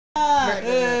We're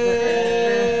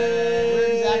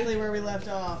exactly where we left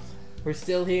off. We're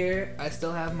still here. I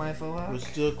still have my faux hawk. We're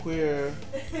still queer.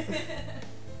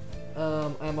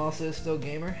 I'm also still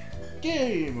gamer.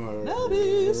 Gamer.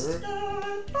 Nubbies.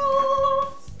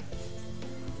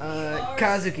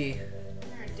 Kazuki.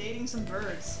 We're dating some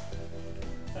birds.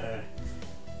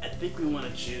 I think we want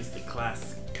to choose the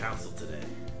class council today.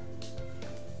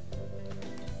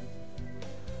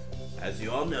 As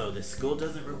you all know, the school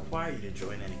doesn't require you to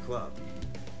join any club.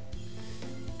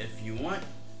 If you want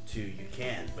to, you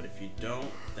can, but if you don't,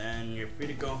 then you're free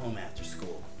to go home after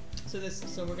school. So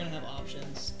we're gonna have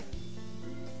options.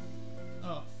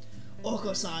 Oh,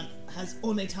 Oko-san has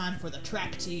only time for the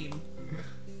track team.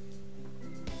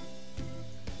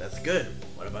 That's good.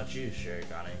 What about you,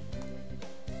 Shirigane?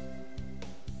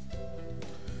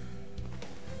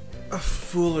 A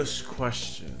foolish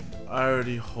question. I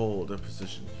already hold a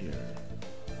position here.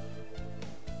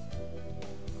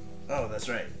 Oh, that's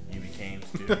right. You became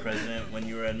student president when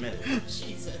you were admitted.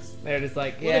 Jesus. They're just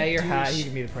like, What yeah, a you're hot. douche. You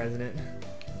can be the president.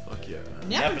 Fuck yeah.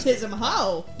 Nepotism,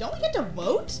 how? Don't we get to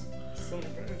vote? So many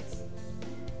birds.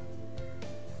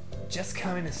 Just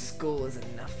coming to school is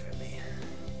enough for me.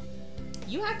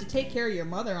 You have to take care of your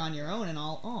mother on your own and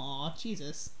all. Aw,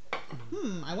 Jesus.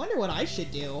 I wonder what I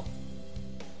should do.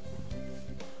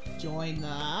 Join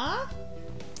the...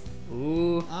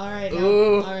 Ooh. Alright,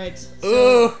 Ooh. alright.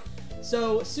 Ooh.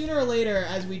 So, sooner or later,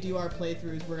 as we do our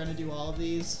playthroughs, we're gonna do all of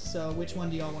these. So, which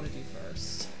one do y'all want to do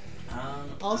first?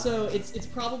 Also, it's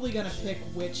probably gonna pick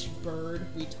which bird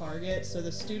we target. So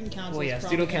the student council. Well, yeah, is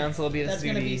probably student council will be the that's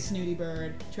gonna be snooty. Snooty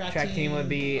Bird. Track team would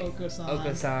be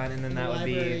Oko-san, and then the that would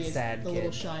library be is Sad the Kid.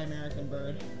 little shy American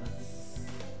bird.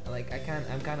 Like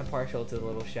I'm kind of partial to the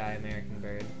little shy American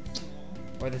bird,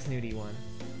 or the snooty one.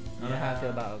 I don't know how I feel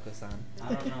about Oko-san.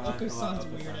 I don't know. Oko-san's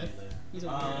weird. He's a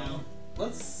weirdo.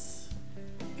 Let's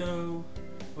go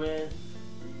with...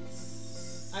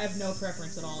 I have no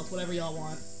preference at all. It's whatever y'all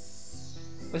want.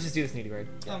 Let's just do the snooty bird.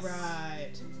 Yes.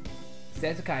 Alright.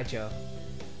 Stanza Kaicho.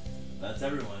 That's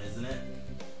everyone, isn't it?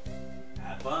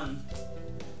 Have fun.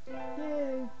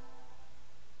 Yay.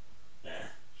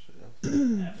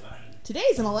 Have fun.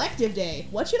 Today's an elective day.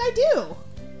 What should I do?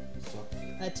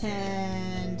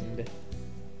 Attend.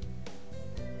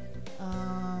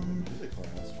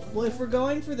 Well, if we're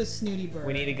going for the Snooty Bird.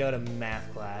 We need to go to math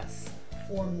class.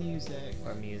 Or music.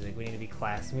 Or music. We need to be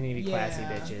class. We need to be classy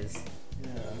bitches. Yeah.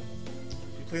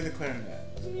 You play the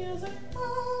clarinet. Music.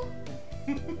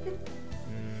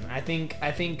 I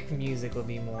think music will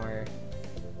be more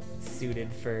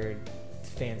suited for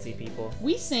fancy people.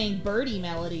 We sang birdie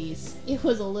melodies. It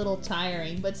was a little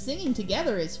tiring, but singing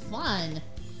together is fun.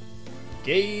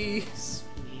 Gay.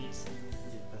 Sweet.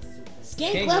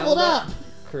 Skank King leveled up.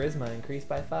 Charisma increased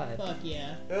by 5. Fuck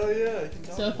yeah. Hell yeah, I can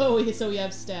tell. So we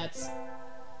have stats.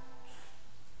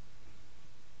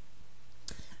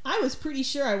 I was pretty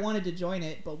sure I wanted to join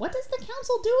it, but what does the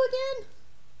council do again?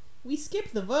 We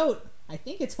skipped the vote. I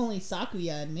think it's only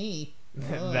Sakuya and me.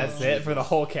 That's it for the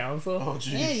whole council? Oh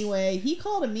jeez. Anyway, he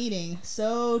called a meeting,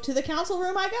 so to the council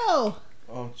room I go.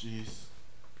 Oh jeez.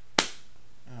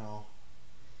 Ow.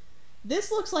 This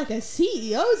looks like a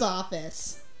CEO's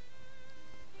office.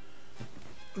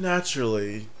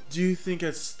 Naturally. Do you think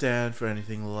I'd stand for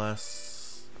anything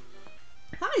less?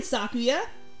 Hi, Sakuya.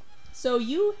 So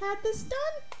you had this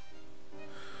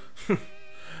done?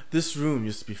 This room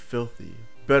used to be filthy.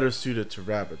 Better suited to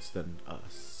rabbits than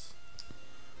us.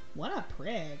 What a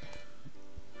prig.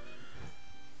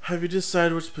 Have you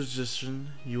decided which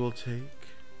position you will take?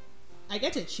 I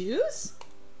get to choose?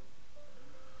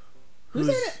 Who's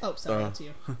there to... Oh, sorry, that's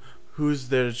you. Who's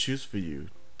there to choose for you,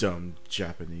 dumb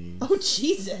Japanese? Oh,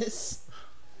 Jesus.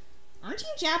 Aren't you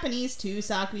Japanese too,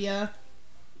 Sakuya?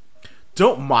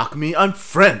 Don't mock me, I'm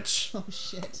French! Oh,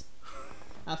 shit.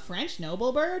 A French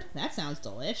noble bird? That sounds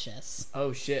delicious.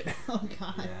 Oh shit. Oh,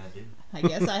 God. Yeah, dude. I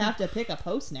guess I have to pick a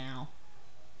post now.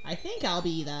 I think I'll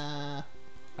be the...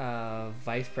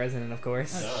 Vice president, of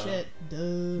course. Oh, Duh. shit.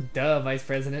 Duh. Duh, vice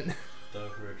president. Though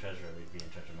if we were treasurer, we'd be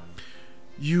in charge of money.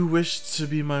 You wish to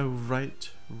be my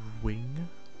right wing?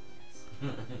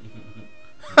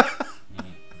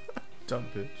 Dumb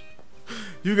bitch.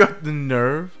 You got the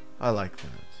nerve? I like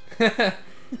that.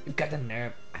 You've got the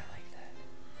nerve. I like that.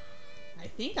 I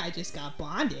think I just got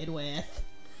bonded with.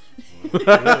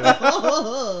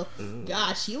 Oh,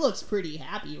 gosh, he looks pretty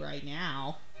happy right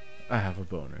now. I have a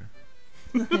boner.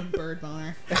 Bird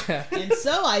boner. And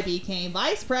so I became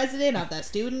vice president of the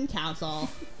student council.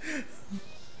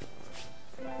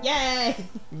 Yay!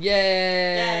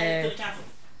 Yay! to the council.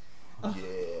 Oh.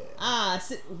 Yeah.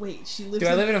 Wait, she lives Do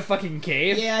I live in a fucking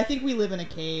cave? Yeah, I think we live in a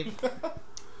cave.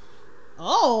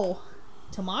 Oh,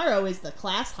 tomorrow is the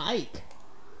class hike.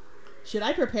 Should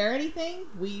I prepare anything?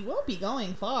 We won't be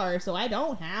going far, so I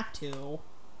don't have to.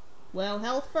 Well,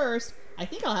 health first. I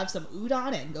think I'll have some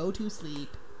udon and go to sleep.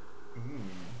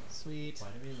 Sweet. Why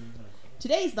did we leave on a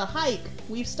Today's the hike.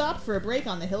 We've stopped for a break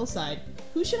on the hillside.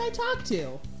 Who should I talk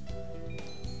to?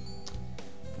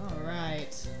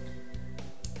 Alright.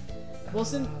 Well,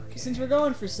 since we're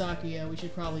going for Sakuya, we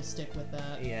should probably stick with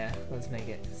that. Yeah, let's make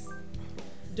it.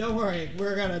 Don't worry,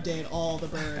 we're gonna date all the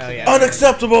birds. Oh, yeah.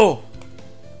 Unacceptable!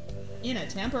 In a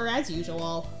temper as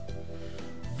usual.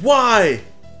 Why?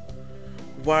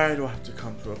 Why do I have to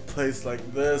come to a place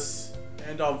like this?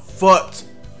 And on foot?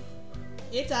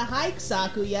 It's a hike,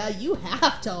 Sakuya. You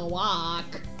have to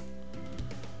walk.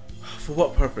 For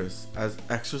what purpose? As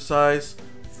exercise?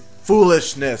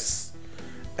 Foolishness!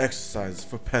 Exercise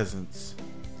for peasants.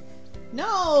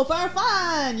 No, for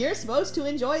fun! You're supposed to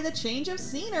enjoy the change of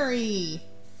scenery.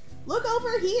 Look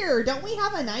over here. Don't we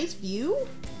have a nice view?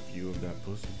 View of that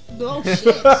pussy. Oh,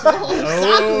 shit. Oh,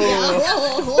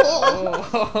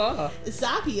 Sakuya.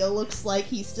 Sakuya looks like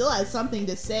he still has something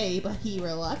to say, but he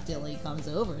reluctantly comes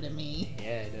over to me.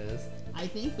 Yeah, it does. I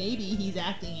think maybe he's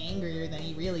acting angrier than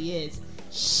he really is.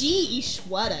 Sheesh,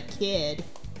 what a kid.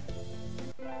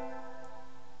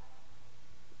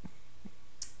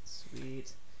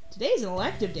 Sweet. Today's an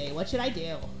elective day. What should I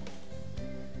do?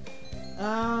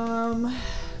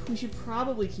 We should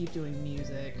probably keep doing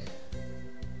music.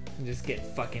 And just get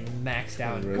fucking maxed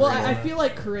out. Really? Well, I feel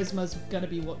like charisma's gonna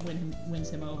be what wins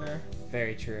him over.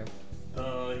 Very true.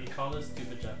 He called us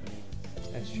stupid Japanese.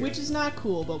 That's true. Which is not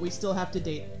cool, but we still have to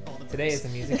date all the Today girls. is a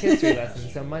music history lesson,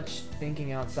 so much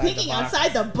thinking outside Thinking the box.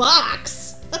 outside the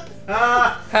box!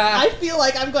 I feel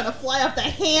like I'm gonna fly off the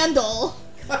handle.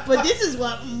 But this is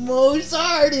what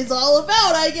Mozart is all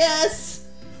about, I guess.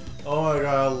 Oh my god,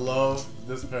 I love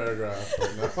this paragraph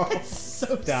right now. It's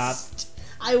so Stop.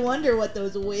 I wonder what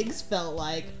those wigs felt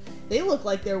like. They look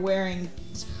like they're wearing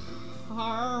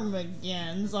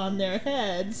ptarmigans on their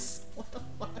heads. What the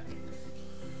fuck?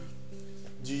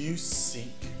 Do you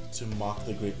seek to mock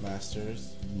the great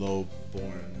masters? Low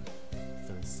born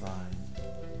Philistine.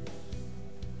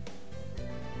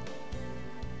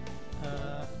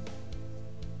 I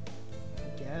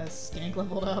guess. Skank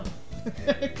leveled up.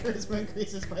 Charisma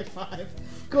increases by 5.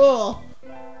 Cool.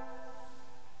 We're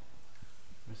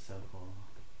so cool.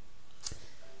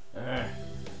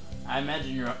 I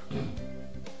imagine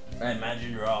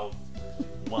you're all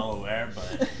well aware,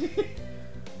 but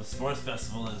the sports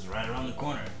festival is right around the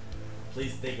corner.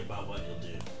 Please think about what you'll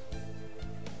do.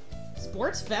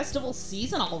 Sports festival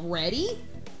season already?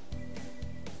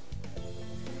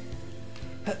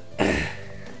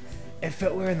 If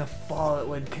it were in the fall, it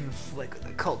would conflict with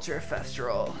the cultural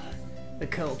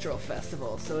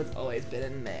festival. So it's always been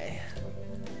in May.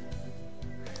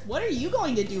 What are you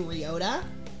going to do, Ryota?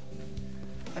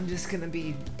 I'm just gonna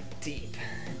be deep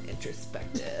and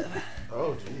introspective.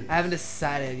 Oh, geez. I haven't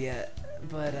decided yet,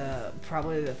 but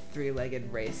probably the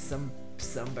three-legged race.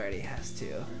 Somebody has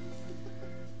to.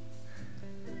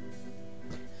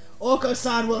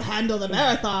 Oko-san will handle the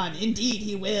marathon. Indeed,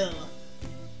 he will.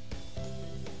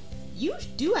 You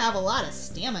do have a lot of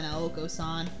stamina,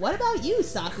 Oko-san. What about you,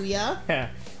 Sakuya? Yeah,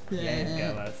 he's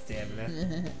got a lot of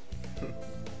stamina.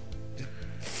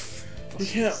 You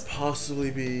can't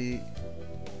possibly be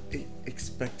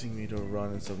expecting me to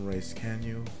run in some race, can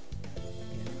you?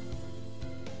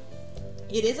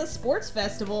 It is a sports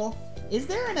festival. Is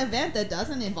there an event that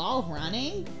doesn't involve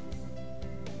running?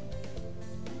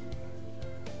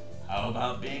 How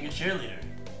about being a cheerleader?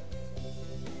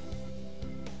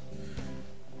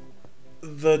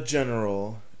 The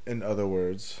general, in other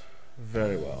words.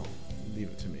 Very well. Leave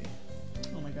it to me.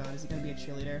 Oh my god, is he gonna be a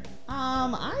cheerleader?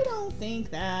 I don't think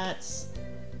that's...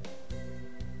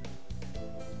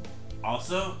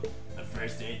 Also, the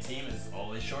first aid team is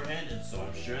always shorthanded, so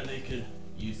I'm sure they could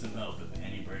use some help if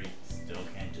anybody still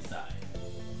can't decide.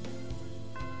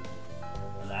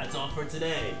 Well, that's all for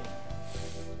today.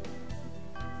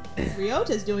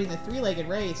 Ryota's doing the three-legged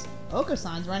race,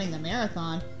 Oko-san's running the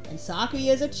marathon, and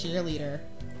Sakuya's a cheerleader.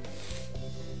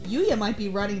 Yuya might be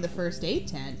running the first aid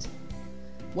tent.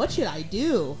 What should I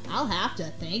do? I'll have to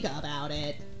think about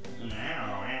it.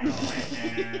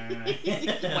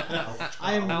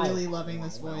 I am really loving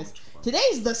this voice.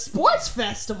 Today's the sports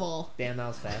festival! Damn, that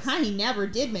was fast. I never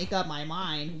did make up my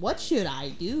mind. What should I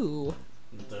do?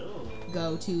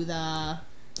 Go to the... Well,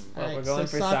 Alright, we're going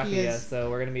so for Sakuya, Sakuya's so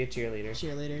we're gonna be a cheerleader.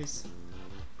 cheerleaders.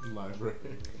 Library.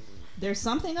 There's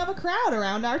something of a crowd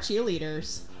around our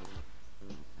cheerleaders.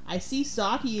 I see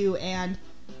Sakuya and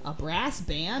a brass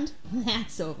band?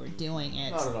 That's overdoing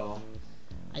it. Not at all.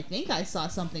 I think I saw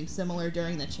something similar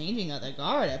during the changing of the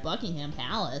guard at Buckingham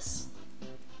Palace.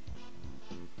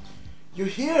 You're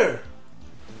here!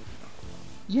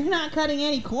 You're not cutting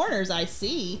any corners, I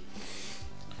see.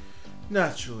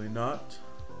 Naturally not.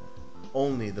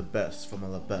 Only the best from a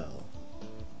labelle.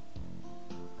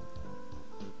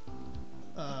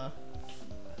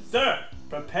 Sir,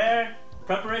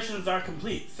 preparations are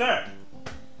complete, sir.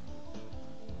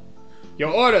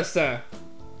 Your order, sir.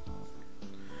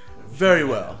 Very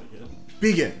well.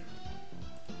 Begin.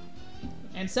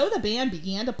 And so the band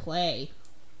began to play.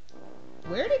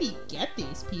 Where did he get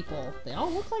these people? They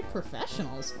all look like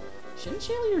professionals. Shouldn't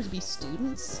cheerleaders be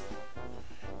students?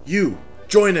 You,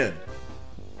 join in.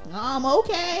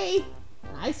 Okay.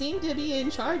 I seem to be in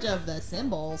charge of the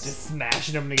cymbals. Just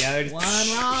smashing them together. Just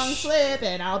One wrong slip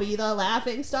and I'll be the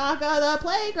laughing stock of the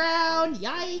playground.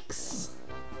 Yikes.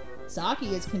 Saki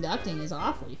is conducting is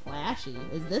awfully flashy.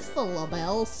 Is this the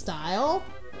labelle style?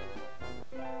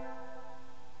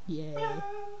 Yay.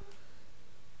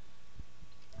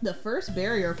 The first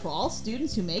barrier for all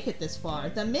students who make it this far,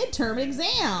 the midterm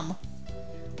exam.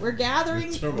 We're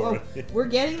gathering, we're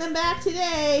getting them back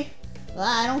today. Well,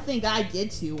 I don't think I did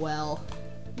too well.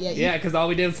 Yeah, because all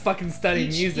we did was fucking study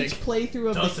music. Each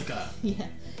playthrough of Dosaka.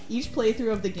 each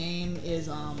playthrough of the game is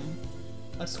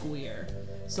a school year.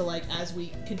 So like as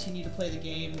we continue to play the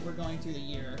game, we're going through the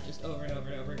year just over and over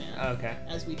and over again. Okay.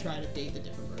 As we try to date the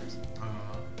different birds.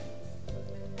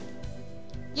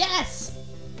 Yes.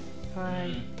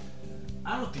 Fine.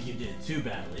 I don't think you did too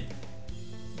badly.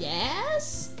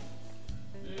 Yes.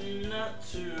 Not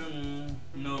too.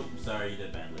 Nope. Sorry, you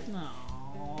did badly. No.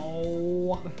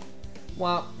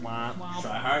 Womp womp.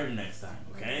 Try harder next time,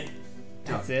 okay?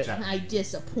 That's it. I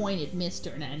disappointed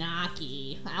Mr.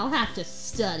 Nanaki. I'll have to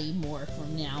study more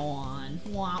from now on.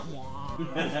 Wah wah.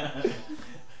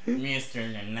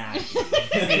 Mr. Nanaki.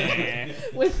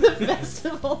 With the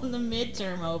festival and the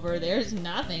midterm over, there's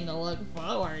nothing to look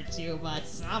forward to but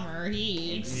summer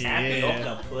heat.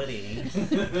 Tapioca pudding.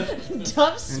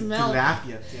 Tough smell.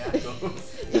 Tilapia,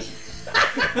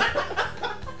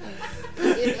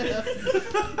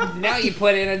 Now you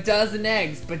put in a dozen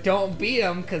eggs, but don't beat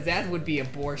them, because that would be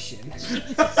abortion.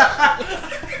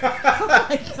 Oh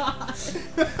my god.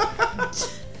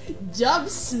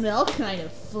 Doves smell kind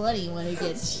of funny when it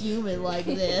gets humid like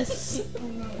this. Oh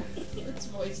no. Its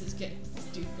voice is getting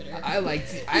stupider. I like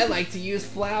to use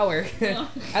flour.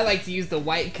 I like to use the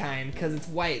white kind, because it's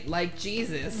white, like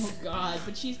Jesus. Oh god,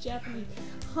 but she's Japanese.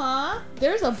 Huh?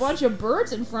 There's a bunch of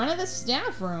birds in front of the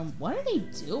staff room. What are they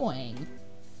doing?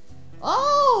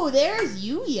 Oh, there's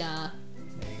Yuya.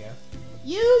 There you go.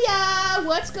 Yuya,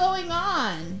 what's going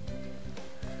on?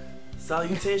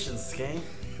 Salutations, Skate.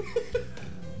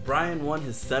 Brian won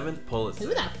his 7th Pulitzer.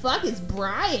 Who the fuck is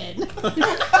Brian?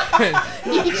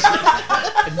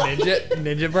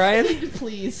 Ninja Brian?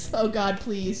 Please. Oh god,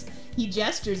 please. He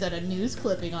gestures at a news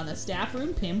clipping on the staff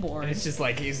room pinboard. And it's just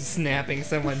like he's snapping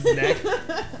someone's neck.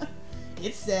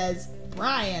 It says,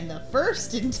 Brian, the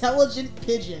first intelligent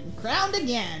pigeon, crowned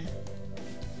again.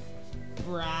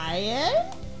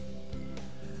 Brian?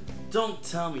 Don't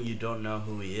tell me you don't know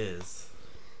who he is.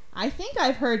 I think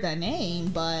I've heard the name,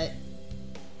 but...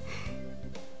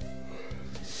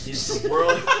 He's the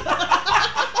world...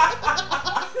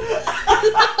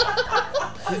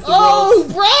 Oh,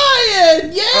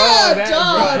 Brian! Yeah,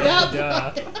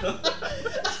 Duh.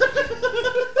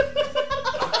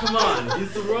 Come on,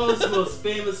 he's the world's most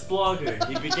famous blogger.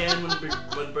 He began when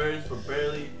birds were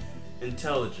barely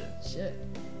intelligent. Shit.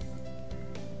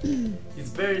 He's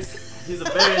a very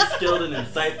skilled and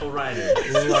insightful writer.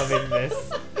 Loving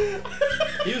this.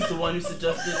 He was the one who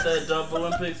suggested the Dove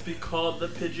Olympics be called the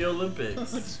Pidgey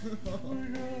Olympics.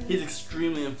 He's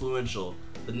extremely influential.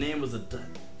 The name was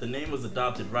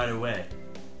adopted right away.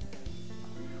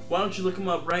 Why don't you look him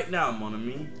up right now, mon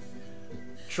ami?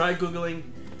 Try googling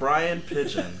Brian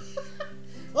Pigeon.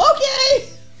 Okay!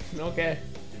 Okay.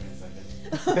 Give me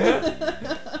a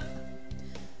second.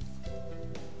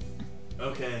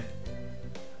 Okay.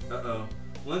 Uh-oh.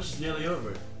 Lunch is nearly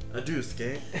over. Adieu,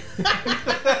 Skate.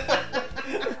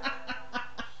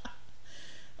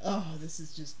 Oh, this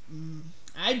is just...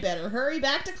 I'd better hurry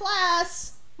back to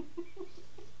class.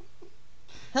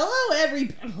 Hello,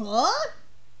 everybody. Huh?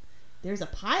 There's a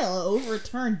pile of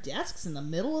overturned desks in the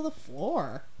middle of the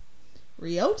floor.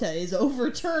 Ryota is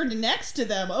overturned next to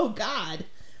them. Oh, God.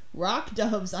 Rock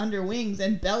doves under wings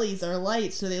and bellies are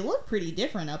light, so they look pretty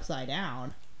different upside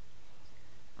down.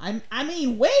 I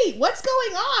mean, wait, what's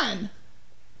going on?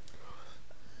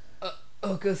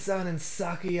 Oko-san and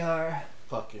Saki are...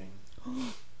 Fucking.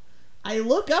 I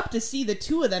look up to see the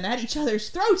two of them at each other's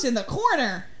throats in the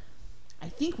corner. I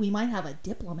think we might have a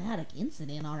diplomatic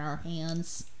incident on our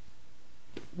hands.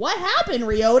 What happened,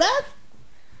 Ryota?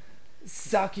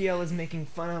 Sakuya was making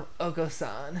fun of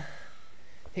Oko-san.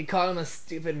 He called him a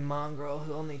stupid mongrel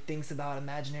who only thinks about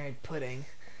imaginary pudding.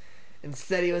 And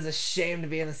said he was ashamed to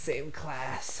be in the same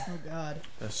class. Oh god.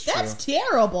 That's true. That's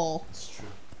terrible. That's true.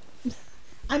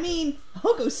 I mean,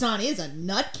 Oko-san is a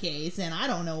nutcase, and I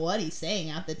don't know what he's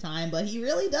saying at the time, but he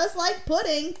really does like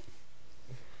pudding.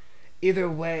 Either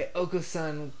way,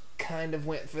 Oko-san kind of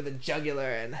went for the jugular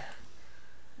and...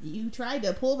 You tried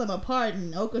to pull them apart,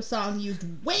 and Oko-san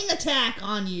used wing attack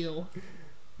on you.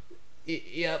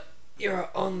 Yep, you're our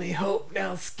only hope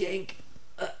now, skank.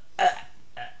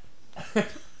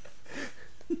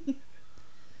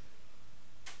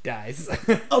 Dies.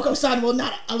 Oko-san will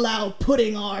not allow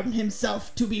Pudding Arm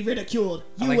himself to be ridiculed.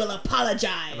 You will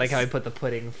apologize. I like how he put the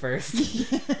pudding first.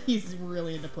 He's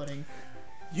really into pudding.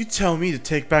 You tell me to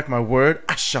take back my word,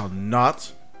 I shall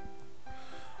not.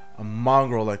 A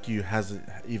mongrel like you hasn't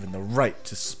even the right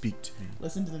to speak to me.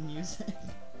 Listen to the music.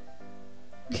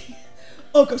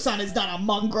 Oko-san is not a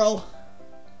mongrel.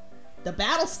 The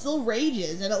battle still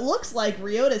rages, and it looks like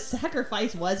Ryota's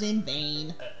sacrifice was in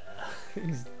vain.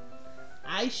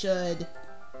 I should...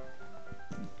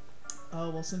 Oh,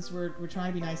 well, since we're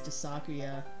trying to be nice to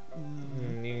Sakuya,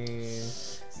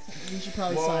 we should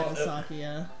probably side with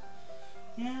Sakuya.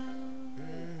 Yeah.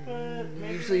 But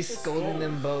maybe Usually we should scolding scold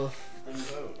them both.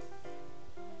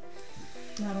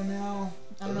 I don't know.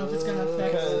 I don't know if it's gonna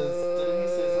affect... Because didn't he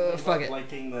say something Fuck about it.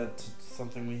 liking that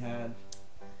something we had?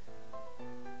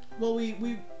 Well,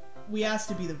 we asked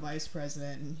to be the vice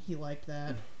president, and he liked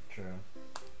that. True.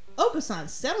 Oko-san,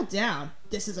 settle down.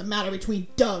 This is a matter between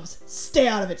doves. Stay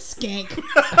out of it, skank.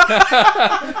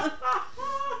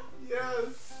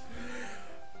 Yes.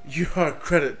 You are a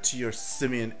credit to your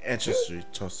simian ancestry,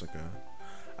 Tosaka.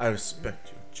 I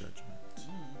respect your judgment.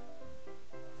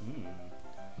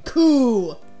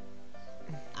 Cool.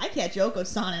 I catch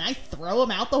Oko-san and I throw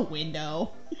him out the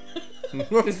window.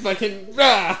 Just fucking...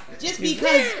 Rah! Just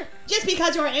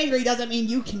because you're angry doesn't mean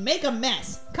you can make a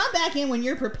mess. Come back in when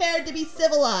you're prepared to be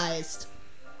civilized.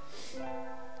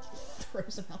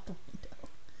 Throws him out the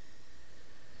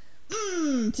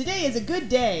window. Today is a good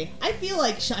day. I feel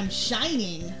like I'm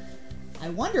shining. I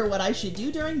wonder what I should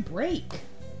do during break.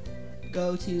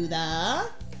 Go to the...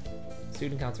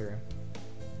 Student council room.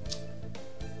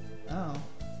 Oh.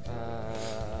 Uh...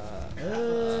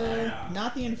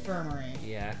 Not the infirmary.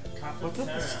 Yeah. What's at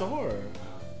the store?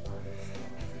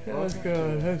 Let's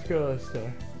go to the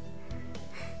store.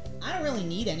 I don't really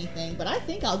need anything, but I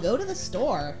think I'll go to the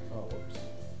store. Oh, whoops.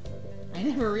 I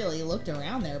never really looked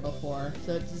around there before,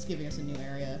 so it's just giving us a new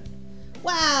area.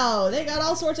 Wow, they got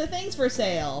all sorts of things for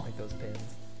sale. Like those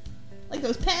pins. Like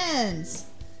those pens.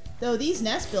 Though these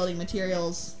nest building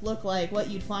materials look like what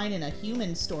you'd find in a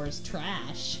human store's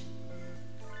trash.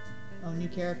 Oh, new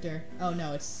character. Oh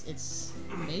no, it's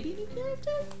maybe new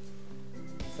character?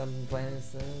 Some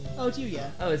planets. Oh, it's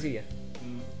Yuya. Oh, it's Yuya.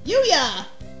 Yuya!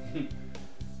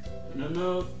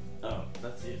 No. Oh,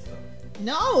 that's you, so.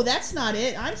 No, that's not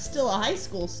it. I'm still a high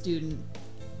school student.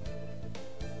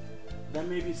 That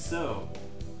may be so,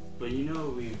 but you know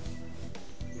we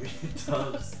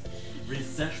doves reach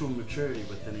sexual maturity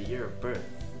within a year of birth.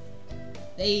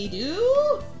 They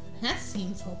do? That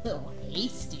seems a little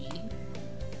hasty.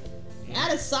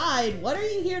 That aside, what are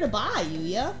you here to buy,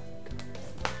 Yuya?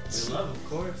 We love, of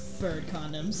course. Bird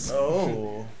condoms.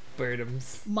 Oh.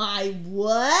 Birdums. My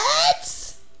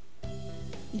what?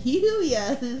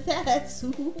 Yuya, that's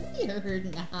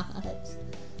weird, not.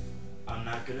 I'm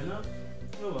not good enough?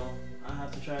 Oh well, I'll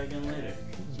have to try again later.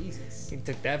 Jesus. He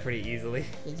took that pretty easily.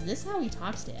 Is this how he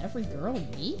talks to every girl he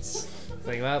meets? It's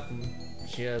like, well,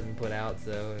 she doesn't put out,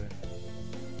 so...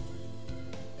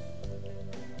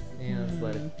 Yeah, let's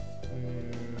let it...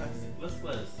 Let's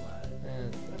let it slide.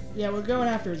 Yeah, we're going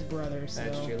after his brother, so...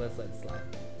 That's true, let's let it slide.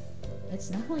 It's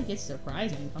not like it's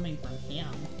surprising coming from him.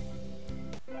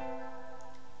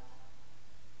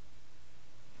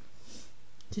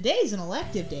 Today's an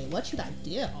elective day. What should I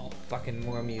do? Fucking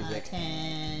more music.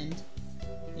 Attend.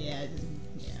 Yeah.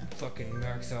 Fucking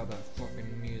knocks out that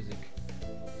fucking music.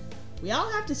 We all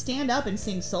have to stand up and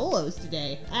sing solos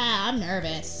today. I'm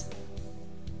nervous.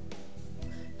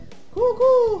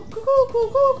 Cuckoo! Cuckoo!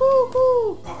 Cuckoo!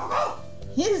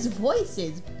 Cuckoo! His voice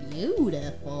is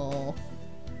beautiful.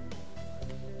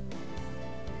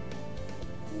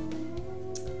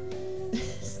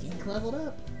 Skink leveled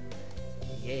up.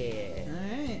 Yeah.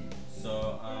 Alright.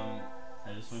 So,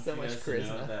 I just want So you much guys to know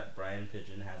charisma. that Brian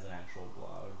Pigeon has an actual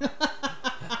blog.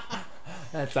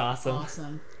 That's awesome.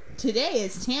 Awesome. Today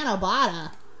is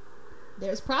Tanabata.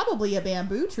 There's probably a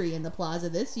bamboo tree in the plaza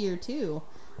this year, too.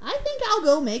 I think I'll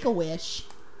go make a wish.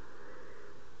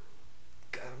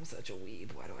 God, I'm such a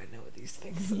weeb. Why do I know what these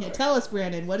things Yeah, are? tell us,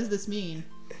 Brandon. What does this mean?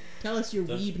 Tell us your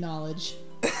weeb knowledge.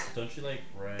 Don't you like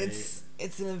write? It's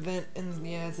an event, and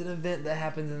it's an event that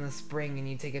happens in the spring, and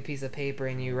you take a piece of paper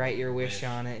and you write your wish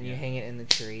on it, and you hang it in the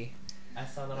tree. I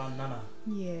saw that on Nana.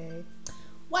 Yay.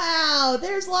 Wow,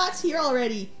 there's lots here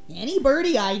already. Any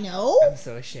birdie I know? I'm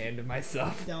so ashamed of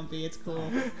myself. Don't be, it's cool.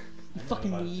 You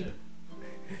fucking weeb.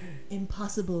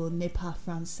 Impossible n'est pas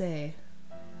français.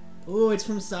 Ooh, it's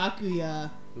from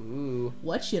Sakuya. Ooh.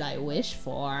 What should I wish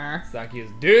for?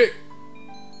 Sakia's dick!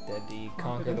 That he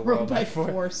conquer the world by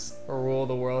force. Or rule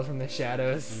the world from the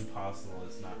shadows. Impossible,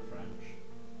 it's not French.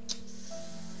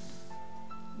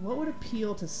 What would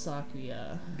appeal to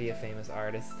Sakuya? Be a famous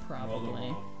artist. Rule the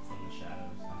Probably. world from the shadows.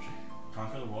 I'm sure.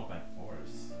 Conquer the world by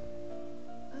force.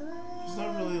 He's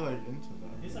not really like into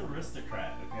that. He's an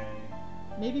aristocrat, okay?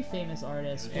 Maybe famous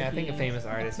artist. Yeah, I would think a be famous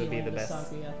artist would be the appealing to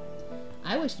best. Sakuya.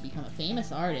 I wish to become a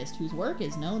famous artist whose work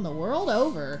is known the world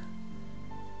over.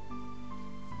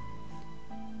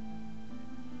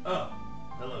 Oh,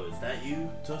 hello, is that you,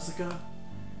 Tosaka?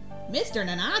 Mr.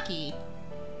 Nanaki.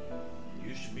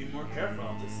 You should be more careful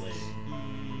of this lady.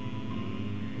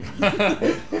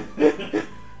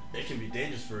 It can be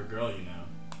dangerous for a girl, you know.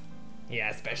 Yeah,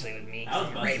 especially with me. I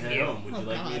was about to head home. Would Oh, you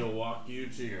like me God. to walk you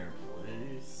to your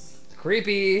place? It's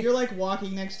creepy. You're like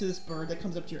walking next to this bird that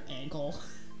comes up to your ankle.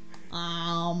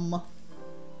 Probably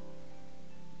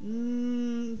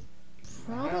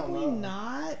know.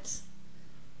 not.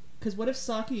 Because what if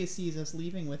Sakuya sees us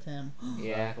leaving with him?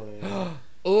 Yeah. Exactly.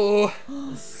 Oh.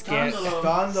 Scandalo.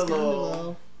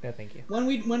 Scandalo. No, thank you. When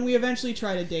we eventually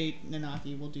try to date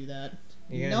Nanaki, we'll do that.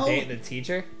 You're gonna date the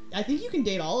teacher? I think you can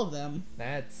date all of them.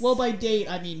 That's... Well, by date,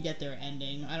 I mean get their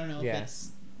ending. I don't know if Yeah.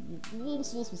 it's... We'll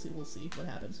see what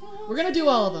happens. We're gonna do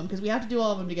all of them, because we have to do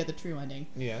all of them to get the true ending.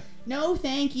 Yeah. No,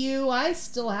 thank you. I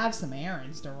still have some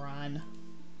errands to run.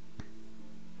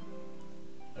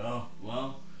 Oh,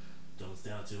 well, don't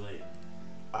stay out too late.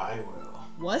 I will.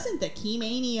 Wasn't the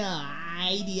Keymania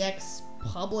IDX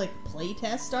public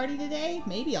playtest starting today?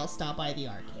 Maybe I'll stop by the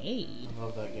arcade. I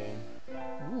love that game.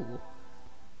 Ooh.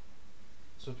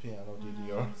 It's a piano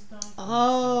DDR.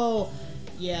 Oh,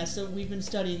 yeah. So we've been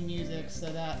studying music,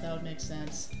 so that would make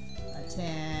sense.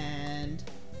 Attend.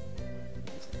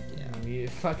 Yeah. You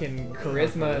fucking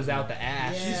charisma is out the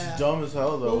ass. Yeah. She's dumb as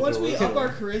hell though. Well, once with we her up our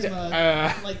whistle.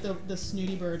 charisma, like the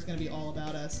snooty bird's gonna be all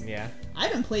about us. Yeah.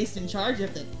 I've been placed in charge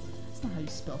of the. That's not how you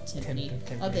spell timpani.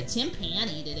 Timpani. Of the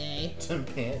timpani today.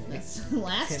 Timpani. That's,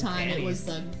 last time it was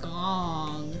the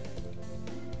gong.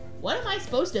 What am I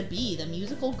supposed to be? The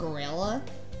musical gorilla?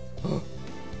 Well,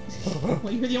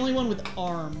 you're the only one with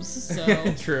arms, so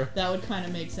True. that would kind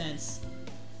of make sense.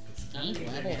 Skank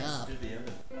leveled up. Do the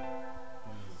other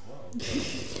ones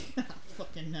as well.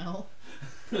 Fucking no.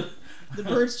 The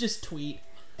birds just tweet.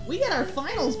 We got our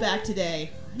finals back today.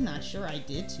 I'm not sure I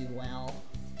did too well.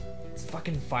 It's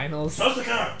fucking finals.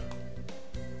 Tosaka!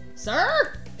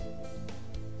 Sir?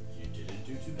 You didn't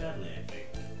do too badly, I think.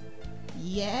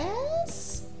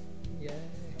 Yes? Yeah.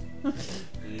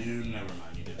 You never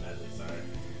mind, you did badly, sorry.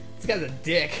 This guy's a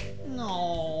dick.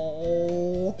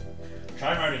 No.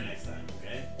 Try harder next time,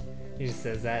 okay? He just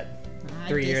says that. I'm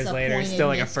 3 years later, disappointed, still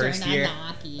like a Mr. first year.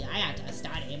 Nanaki. I have to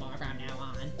study more from now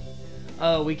on.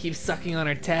 Oh, we keep sucking on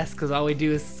our tests because all we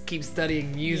do is keep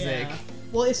studying music. Yeah.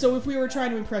 Well, so if we were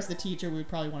trying to impress the teacher, we would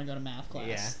probably want to go to math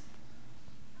class.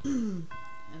 Yeah. And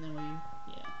then yeah.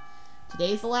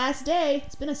 Today's the last day.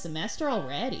 It's been a semester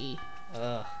already.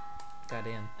 Ugh.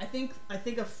 Goddamn. I think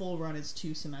a full run is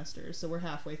 2 semesters, so we're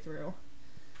halfway through.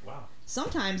 Wow.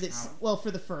 Sometimes it's well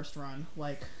for the first run,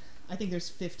 like I think there's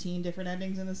 15 different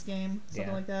endings in this game, something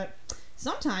Yeah. like that.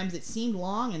 Sometimes it seemed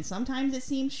long and sometimes it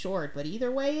seemed short, but either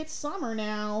way it's summer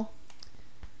now.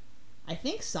 I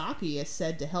think Saki is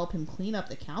said to help him clean up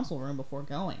the council room before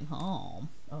going home.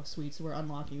 Oh sweet, so we're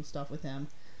unlocking stuff with him.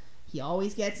 He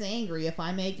always gets angry if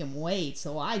I make him wait,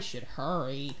 so I should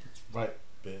hurry. Right,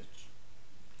 bitch.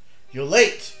 You're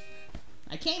late!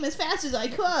 I came as fast as I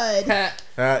could. That's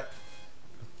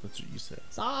what you said.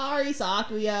 Sorry,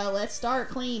 Sakuya. Let's start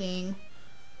cleaning.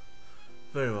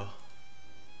 Very well.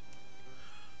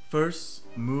 First,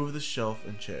 move the shelf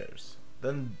and chairs.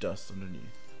 Then dust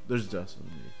underneath. There's dust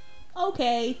underneath.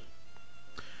 Okay.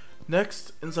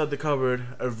 Next, inside the cupboard,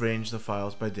 arrange the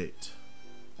files by date.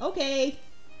 Okay.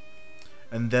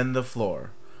 And then the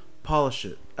floor. Polish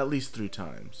it at least 3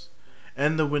 times.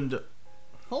 And the window...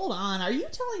 Hold on. Are you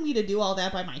telling me to do all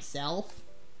that by myself?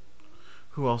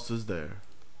 Who else is there?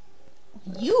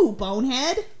 You,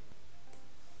 bonehead.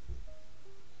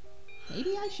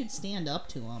 Maybe I should stand up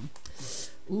to him.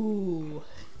 Ooh,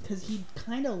 because he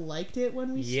kind of liked it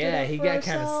when we stood up he for got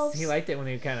ourselves. He liked it when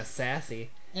we were kind of sassy.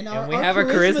 And we have our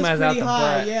charismas out the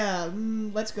butt. Yeah,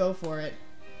 let's go for it.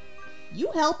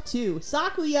 You help too.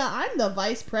 Sakuya, I'm the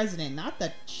vice president, not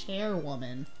the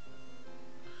chairwoman.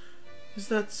 Is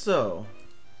that so?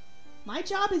 My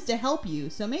job is to help you,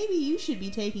 so maybe you should be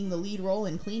taking the lead role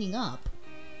in cleaning up.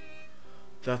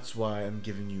 That's why I'm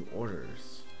giving you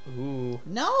orders. Ooh.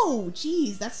 No,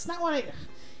 jeez, that's not what I...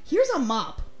 Here's a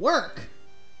mop. Work.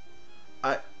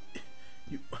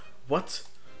 What?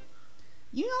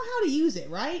 You know how to use it,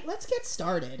 right? Let's get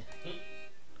started.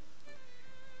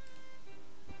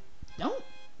 Don't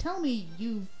tell me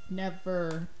you've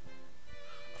never...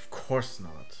 Of course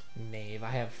not. Knave, I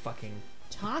have fucking...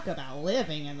 Talk about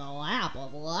living in the lap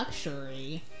of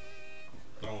luxury.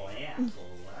 The lap of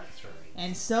luxury.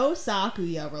 And so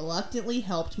Sakuya reluctantly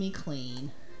helped me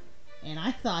clean. And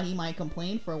I thought he might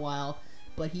complain for a while,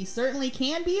 but he certainly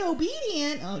can be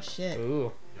obedient. Oh shit.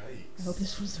 Ooh. I hope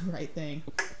this was the right thing.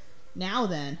 Now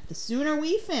then, the sooner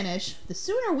we finish, the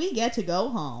sooner we get to go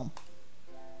home.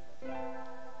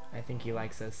 I think he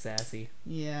likes us sassy.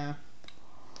 Yeah.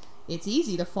 It's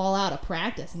easy to fall out of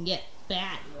practice and get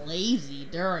fat and lazy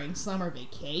during summer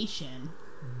vacation.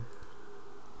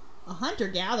 A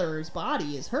hunter-gatherer's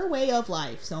body is her way of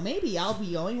life, so maybe I'll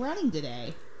be going running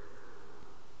today.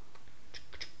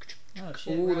 Oh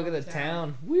shit. Ooh, look at the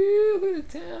town. Woo, look at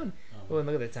the town. Oh, and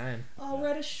look at the time. Oh, we're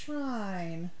at a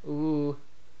shrine. Ooh.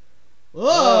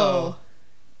 Whoa!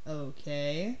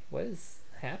 Okay. What is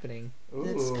happening?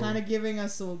 It's kind of giving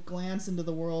us a glance into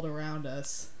the world around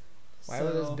us. Why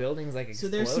were those buildings like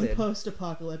exploded? So there's some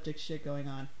post-apocalyptic shit going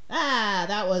on. Ah,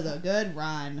 that was a good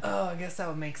run. Oh, I guess that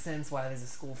would make sense why there's a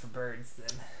school for birds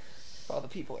then. All the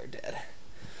people are dead.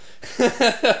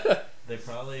 They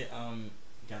probably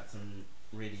got some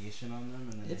radiation on them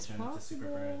and then It's they turned into super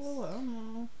birds. possible. I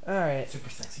don't know. Alright. Super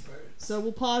sexy birds. So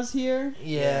we'll pause here.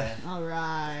 Yeah.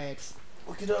 Alright.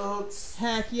 Okie dokes.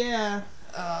 Heck yeah.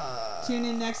 Tune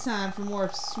in next time for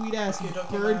more sweet-ass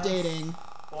bird dating.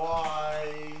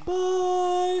 Bye. Bye.